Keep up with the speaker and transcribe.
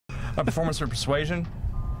A performance for persuasion.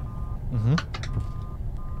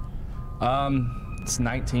 It's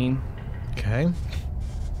 19. Okay.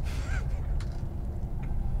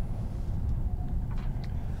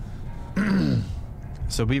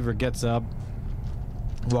 So Beaver gets up,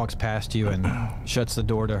 walks past you, and shuts the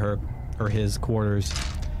door to her or his quarters,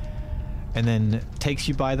 and then takes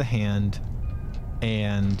you by the hand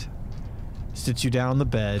and sits you down on the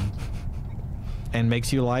bed and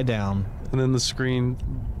makes you lie down. And then the screen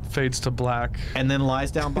fades to black. And then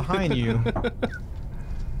lies down behind you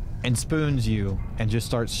and spoons you and just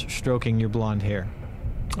starts stroking your blonde hair.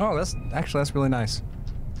 Oh, that's really nice.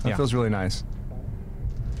 That feels really nice.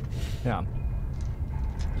 Yeah.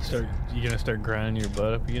 You gonna start grinding your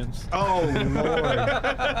butt up against? Oh Lord!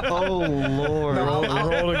 Oh Lord! No,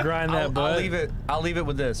 roll to grind that butt. I'll leave it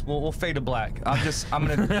with this. We'll fade to black. I'm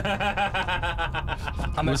gonna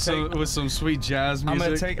with some sweet jazz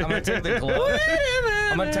music. I'm gonna take the glove.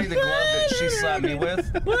 I'm gonna take the glove that she slapped me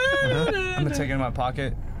with. I'm gonna take it in my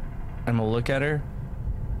pocket. I'm gonna look at her.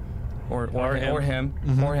 Or him.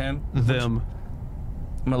 Them.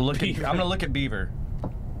 I'm gonna look at Beaver.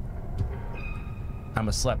 I'm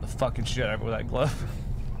gonna slap the fucking shit out of her with that glove.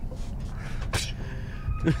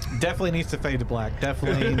 Definitely needs to fade to black.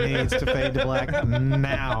 Definitely needs to fade to black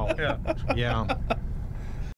now. Yeah. Yeah.